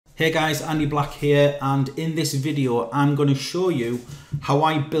Hey guys, Andy Black here, and in this video I'm going to show you how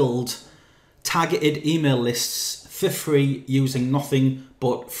I build targeted email lists for free using nothing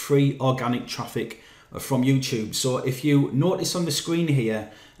but free organic traffic from YouTube. So if you notice on the screen here,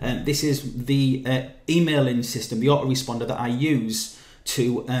 this is the emailing system, the autoresponder that I use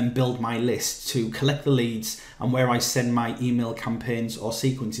to build my list, to collect the leads and where I send my email campaigns or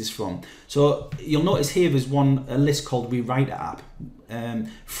sequences from. So you'll notice here there's a list called Rewriter App,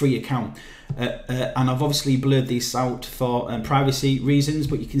 free account, and I've obviously blurred this out for privacy reasons,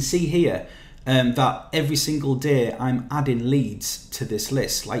 but you can see here that every single day I'm adding leads to this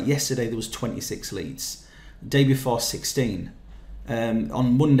list. Like yesterday there was 26 leads, the day before 16,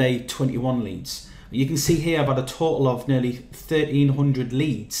 on Monday 21 leads. You can see here I've had a total of nearly 1,300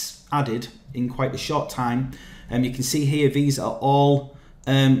 leads added in quite a short time. You can see here these are all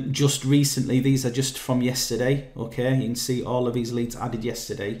just recently, these are just from yesterday. Okay, you can see all of these leads added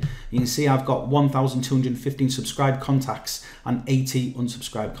yesterday. You can see I've got 1,215 subscribed contacts and 80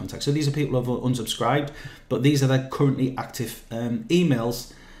 unsubscribed contacts. So these are people who have unsubscribed, but these are the currently active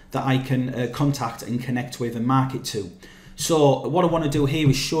emails that I can contact and connect with and market to. So what I want to do here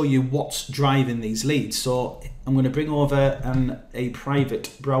is show you what's driving these leads. So I'm going to bring over a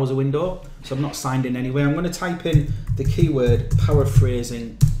private browser window. So I'm not signed in anywhere. I'm going to type in the keyword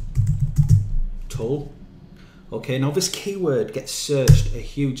paraphrasing tool. Okay, now this keyword gets searched a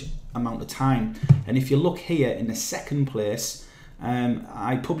huge amount of time. And if you look here in the second place,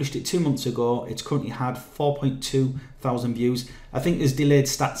 I published it 2 months ago. It's currently had 4.2 thousand views. I think there's delayed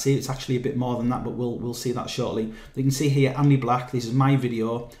stats here. It's actually a bit more than that, but we'll see that shortly. You can see here Andy Black. This is my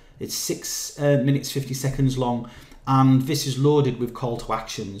video. It's 6 minutes 50 seconds long, and this is loaded with call to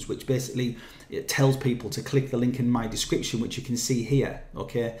actions, which basically it tells people to click the link in my description, which you can see here.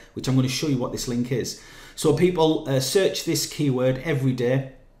 Okay, which I'm going to show you what this link is. So people search this keyword every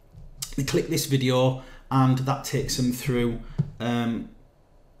day. They click this video, and that takes them through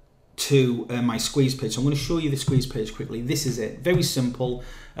to my squeeze page. So I'm going to show you the squeeze page quickly. This is it, very simple,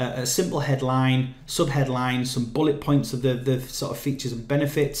 a simple headline, sub-headline, some bullet points of the sort of features and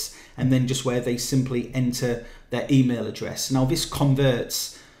benefits, and then just where they simply enter their email address. Now this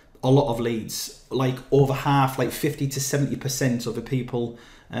converts a lot of leads, like over half, like 50 to 70% of the people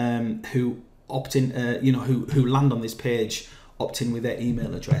who opt in, who land on this page opt in with their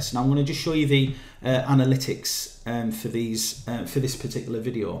email address. Now I'm going to just show you the analytics for this particular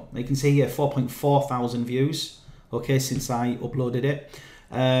video. You can see here 4.4 thousand views, okay, since I uploaded it.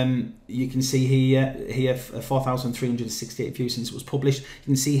 You can see here 4,368 views since it was published. You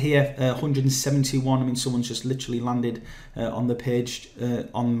can see here 171. I mean, someone's just literally landed on the page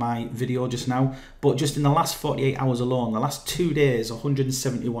on my video just now. But just in the last 48 hours alone, the last 2 days,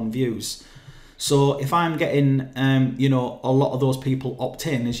 171 views. So if I'm getting, a lot of those people opt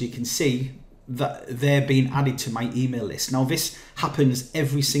in, as you can see, that they're being added to my email list. Now this happens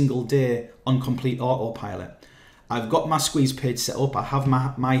every single day on complete autopilot. I've got my squeeze page set up. I have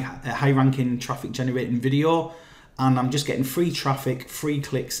my high ranking traffic generating video, and I'm just getting free traffic, free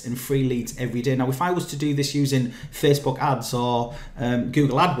clicks and free leads every day. Now if I was to do this using Facebook ads or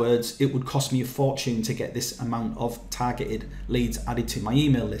Google AdWords, it would cost me a fortune to get this amount of targeted leads added to my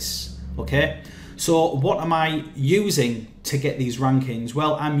email lists. Okay, so what am I using to get these rankings?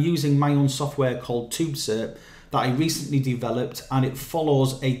 Well, I'm using my own software called TubeSerp that I recently developed, and it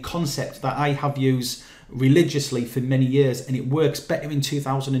follows a concept that I have used religiously for many years, and it works better in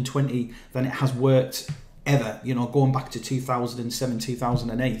 2020 than it has worked ever, going back to 2007,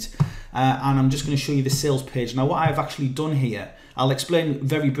 2008. And I'm just going to show you the sales page. Now what I've actually done here, I'll explain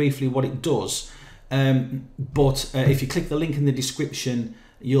very briefly what it does, but if you click the link in the description,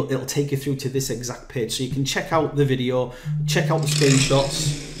 it'll take you through to this exact page, so you can check out the video, check out the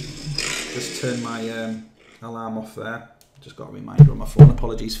screenshots. Just turn my alarm off there. Just got a reminder on my phone,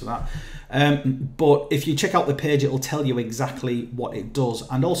 apologies for that. But if you check out the page, it'll tell you exactly what it does.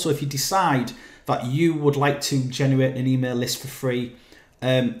 And also if you decide that you would like to generate an email list for free,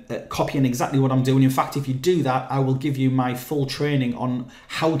 copying exactly what I'm doing. In fact, if you do that, I will give you my full training on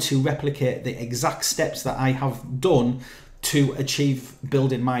how to replicate the exact steps that I have done to achieve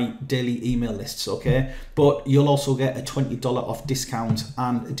building my daily email lists, okay? But you'll also get a $20 off discount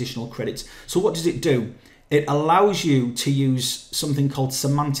and additional credits. So what does it do? It allows you to use something called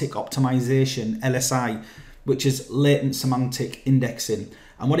semantic optimization, LSI, which is latent semantic indexing.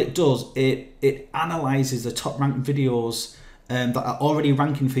 And what it does, it analyzes the top ranked videos that are already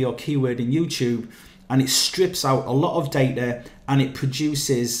ranking for your keyword in YouTube, and it strips out a lot of data, and it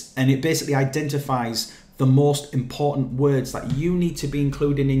produces, and it basically identifies the most important words that you need to be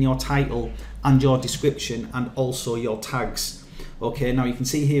including in your title and your description and also your tags. Okay, now you can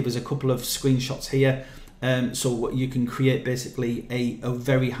see here there's a couple of screenshots here. So you can create basically a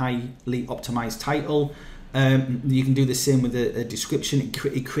very highly optimized title. You can do the same with a description.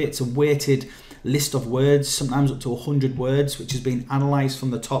 It creates a weighted list of words, sometimes up to 100 words, which has been analyzed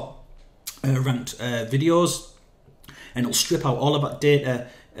from the top ranked videos, and it'll strip out all of that data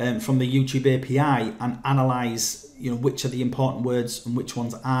from the YouTube API and analyze, you know, which are the important words and which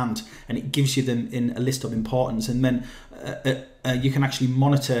ones aren't, and it gives you them in a list of importance, and then you can actually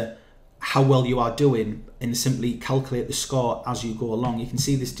monitor how well you are doing and simply calculate the score as you go along. You can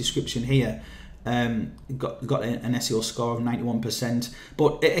see this description here got an SEO score of 91%,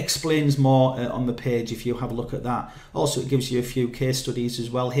 but it explains more on the page if you have a look at that. Also, it gives you a few case studies as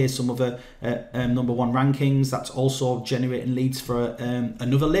well. Here's some other #1 rankings. That's also generating leads for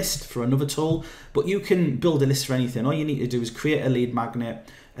another list, for another tool. But you can build a list for anything. All you need to do is create a lead magnet,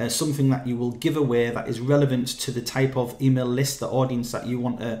 something that you will give away that is relevant to the type of email list, the audience that you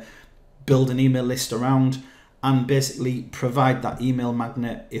want to build an email list around, and basically provide that email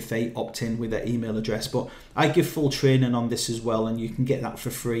magnet if they opt in with their email address. But I give full training on this as well, and you can get that for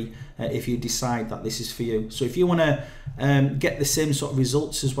free if you decide that this is for you. So if you want to get the same sort of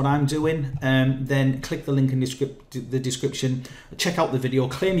results as what I'm doing, then click the link in the description, check out the video,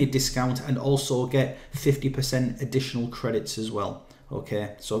 claim your discount, and also get 50% additional credits as well.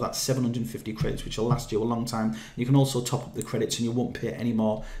 Okay, so that's 750 credits, which will last you a long time. You can also top up the credits and you won't pay any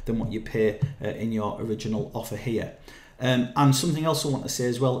more than what you pay in your original offer here. And something else I want to say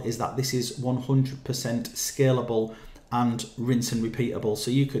as well is that this is 100% scalable and rinse and repeatable. So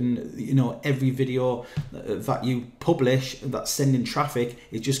you can, you know, every video that you publish that's sending traffic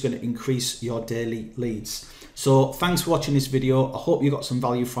is just going to increase your daily leads. So thanks for watching this video. I hope you got some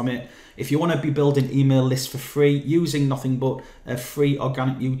value from it. If you want to be building email lists for free using nothing but free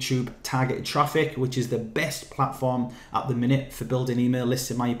organic YouTube targeted traffic, which is the best platform at the minute for building email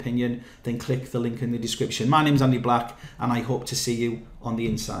lists in my opinion, then click the link in the description. My name's Andy Black, and I hope to see you on the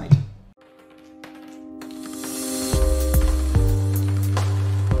inside.